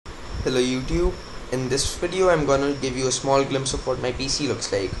Hello YouTube, in this video I'm gonna give you a small glimpse of what my PC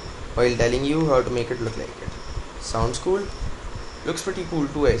looks like while telling you how to make it look like it. Sounds cool? Looks pretty cool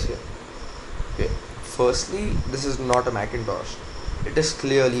too, I say. Okay, firstly, this is not a Macintosh. It is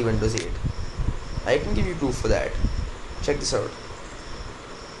clearly Windows 8. I can give you proof for that. Check this out.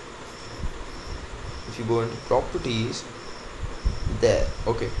 If you go into properties, there,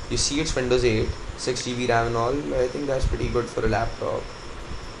 okay, you see it's Windows 8, 6 GB RAM and all. I think that's pretty good for a laptop.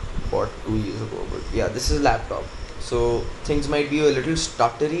 Bought 2 years ago, but yeah, this is a laptop, so things might be a little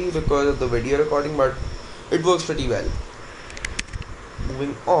stuttery because of the video recording, but it works pretty well.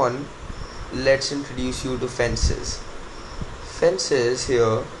 Moving on, let's introduce you to fences. Fences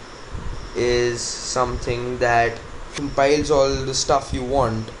here is something that compiles all the stuff you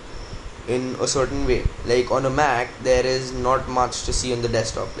want in a certain way. Like on a Mac, there is not much to see on the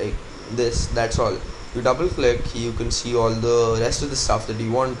desktop, like this, that's all. You double click, you can see all the rest of the stuff that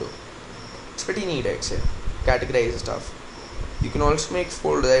you want to. It's pretty neat, I'd say. Categorize stuff. You can also make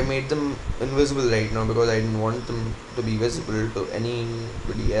folders. I made them invisible right now because I didn't want them to be visible to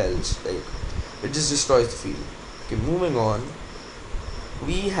anybody else. Like, it just destroys the feel. Okay, moving on.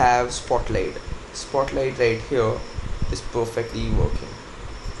 We have Spotlight. Spotlight right here is perfectly working.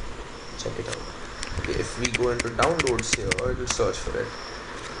 Check it out. Okay, if we go into downloads here, it will search for it.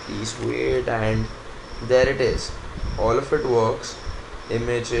 Please wait, and there it is. All of it works.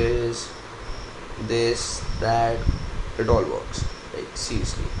 Images, this, that, it all works. Like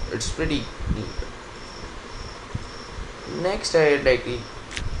seriously, it's pretty neat. Next, I'd like to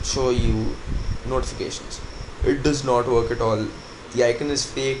show you notifications. It does not work at all. The icon is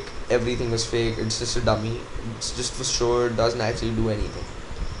fake, everything is fake, it's just a dummy. It's just for sure, it doesn't actually do anything.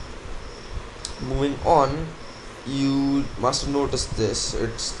 Moving on, you must have noticed this.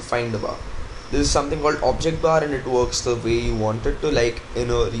 It's the finder bar. This is something called object bar, and it works the way you want it to, like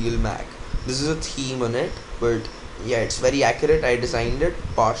in a real Mac. This is a theme on it, but yeah, it's very accurate. I designed it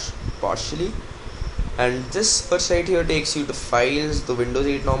partially. And this search right here takes you to files, the Windows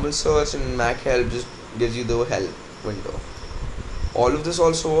 8 normal search, and Mac help just gives you the help window. All of this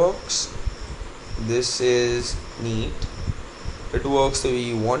also works. This is neat. It works the way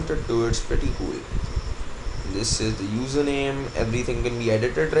you want it to. It's pretty cool. This is the username. Everything can be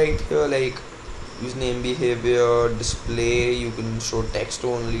edited right here, like username, behavior, display. You can show text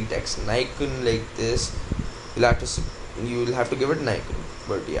only, text and icon like this. You'll have to give it an icon,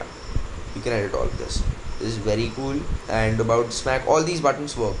 but yeah, you can edit all of this. This is very cool. And about this Mac, all these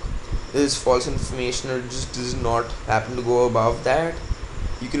buttons work. This is false information. It just does not happen to go above that.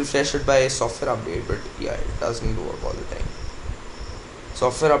 You can refresh it by a software update, but yeah, it doesn't work all the time.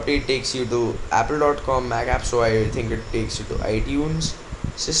 Software update takes you to apple.com, Mac App Store. I think it takes you to iTunes.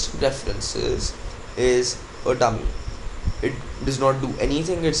 System preferences is a dummy. It does not do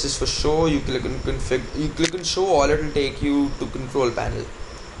anything. It's just for show. You click on config. You click on show. All it will take you to control panel.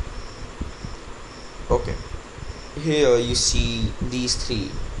 Okay. Here you see these three.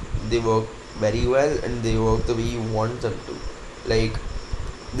 They work very well, and they work the way you want them to. Like,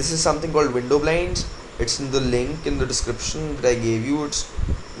 this is something called window blinds. It's in the link in the description that I gave you. It's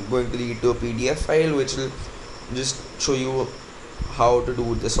going to lead to a PDF file which will just show you how to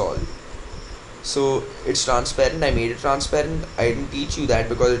do this all. So it's transparent. I made it transparent. I didn't teach you that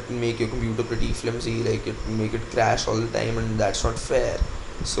because it will make your computer pretty flimsy, like it will make it crash all the time, and that's not fair.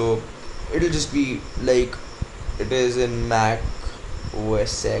 So it'll just be like it is in Mac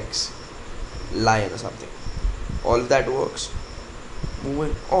OS X Lion or something. All of that works.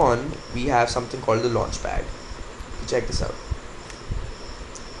 Moving on, we have something called the Launchpad. Check this out.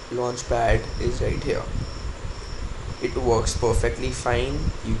 Launchpad is right here. It works perfectly fine.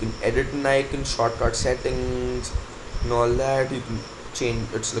 You can edit an icon, shortcut settings, and all that. You can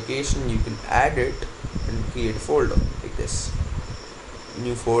change its location. You can add it and create a folder like this.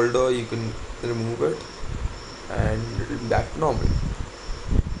 New folder, you can remove it, and it will be back to normal.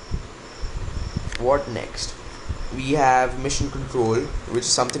 What next? We have mission control, which is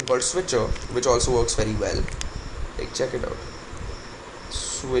something called switcher, which also works very well. Like, check it out.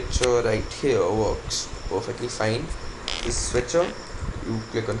 Switcher right here works perfectly fine. This switcher, you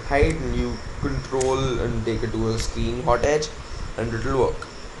click on hide and you control and take it to a screen hot edge, and it will work.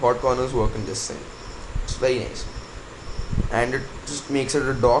 Hot corners work in this thing. It's very nice, and it just makes it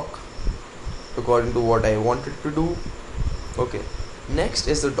a dock according to what I want it to do. Okay, next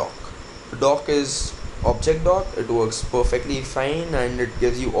is the dock. The dock is object dock. It works perfectly fine, and it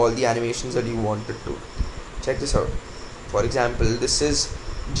gives you all the animations that you want it to. Check this out. For example, this is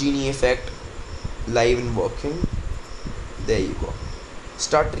genie effect live and working. There you go.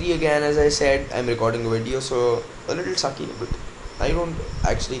 Stuttery again, as I said. I'm recording a video, so a little sucky, but I don't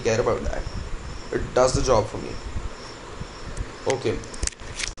actually care about that. It does the job for me. Okay,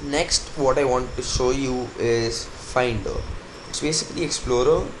 next what I want to show you is Finder. It's basically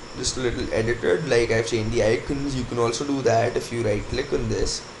Explorer, just a little edited. Like I've changed the icons. You can also do that if you right click on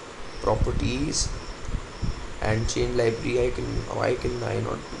this, properties, and change library icon. Why can I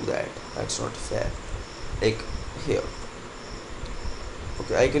not do that? That's not fair. Like here.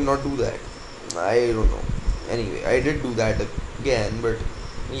 Okay, I cannot do that. I don't know. Anyway, I did do that again, but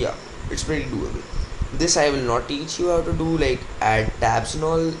yeah, it's pretty doable. This I will not teach you how to do, like add tabs and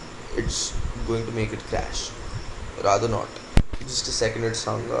all. It's going to make it crash. Rather not. Just a second, it's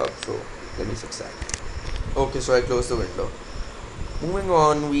hung up, so let me fix that. Okay, so I close the window. Moving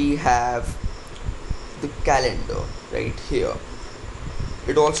on, we have the calendar right here.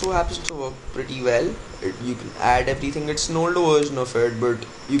 It also happens to work pretty well. You can add everything. It's an older version of it, but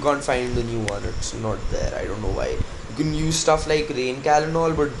you can't find the new one. It's not there. I don't know why. You can use stuff like rain cal and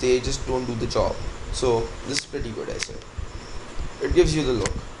all, but they just don't do the job. So this is pretty good, I say. It gives you the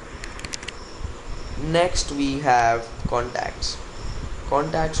look. Next we have contacts.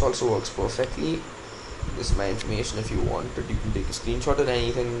 Contacts also works perfectly. This is my information. If you want it, you can take a screenshot or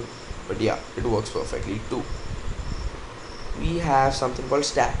anything. But yeah, it works perfectly too. We have something called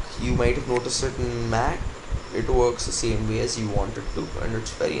stack. You might have noticed it in Mac. It works the same way as you want it to, and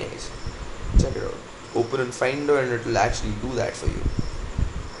it's very nice. Check it out. Open in Finder and it will actually do that for you.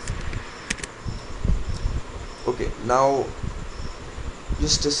 Okay, now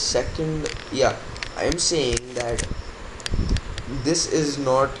just a second. Yeah, I am saying that this is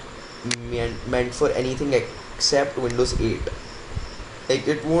not meant for anything except Windows 8. Like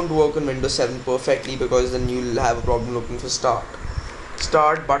it won't work on Windows 7 perfectly, because then you'll have a problem looking for start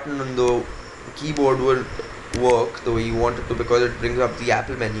button on the keyboard won't work the way you want it to, because it brings up the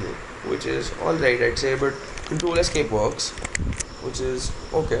Apple menu, which is alright, I'd say, but Control Escape works, which is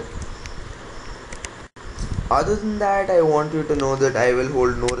okay. Other than that, I want you to know that I will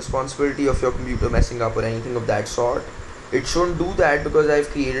hold no responsibility of your computer messing up or anything of that sort. It shouldn't do that, because I've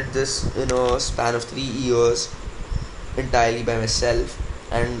created this in a span of 3 years entirely by myself,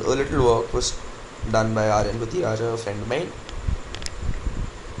 and a little work was done by RN Bhattiraja, a friend of mine.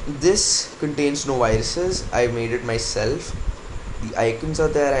 This contains no viruses. I made it myself. The icons are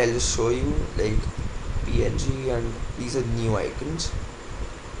there. I'll just show you, like PNG, and these are new icons.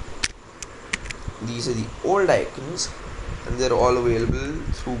 These are the old icons, and they're all available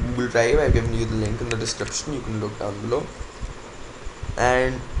through Google Drive. I've given you the link in the description. You can look down below.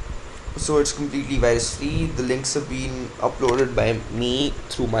 And so it's completely virus free. The links have been uploaded by me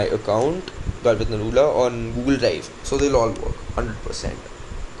through my account Galvit Narula on Google Drive, so they'll all work 100%.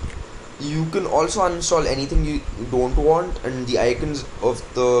 You can also uninstall anything you don't want, and the icons of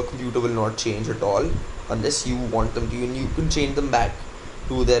the computer will not change at all unless you want them to, and you can change them back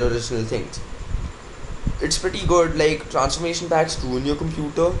to their original things. It's pretty good. Like transformation packs ruin your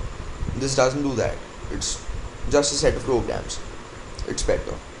computer. This doesn't do that. It's just a set of programs. It's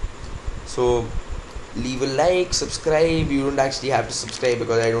better. So leave a like, subscribe. You don't actually have to subscribe,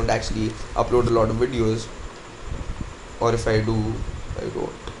 because I don't actually upload a lot of videos, or if I do, I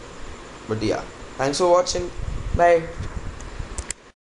don't. But yeah, thanks for watching. Bye.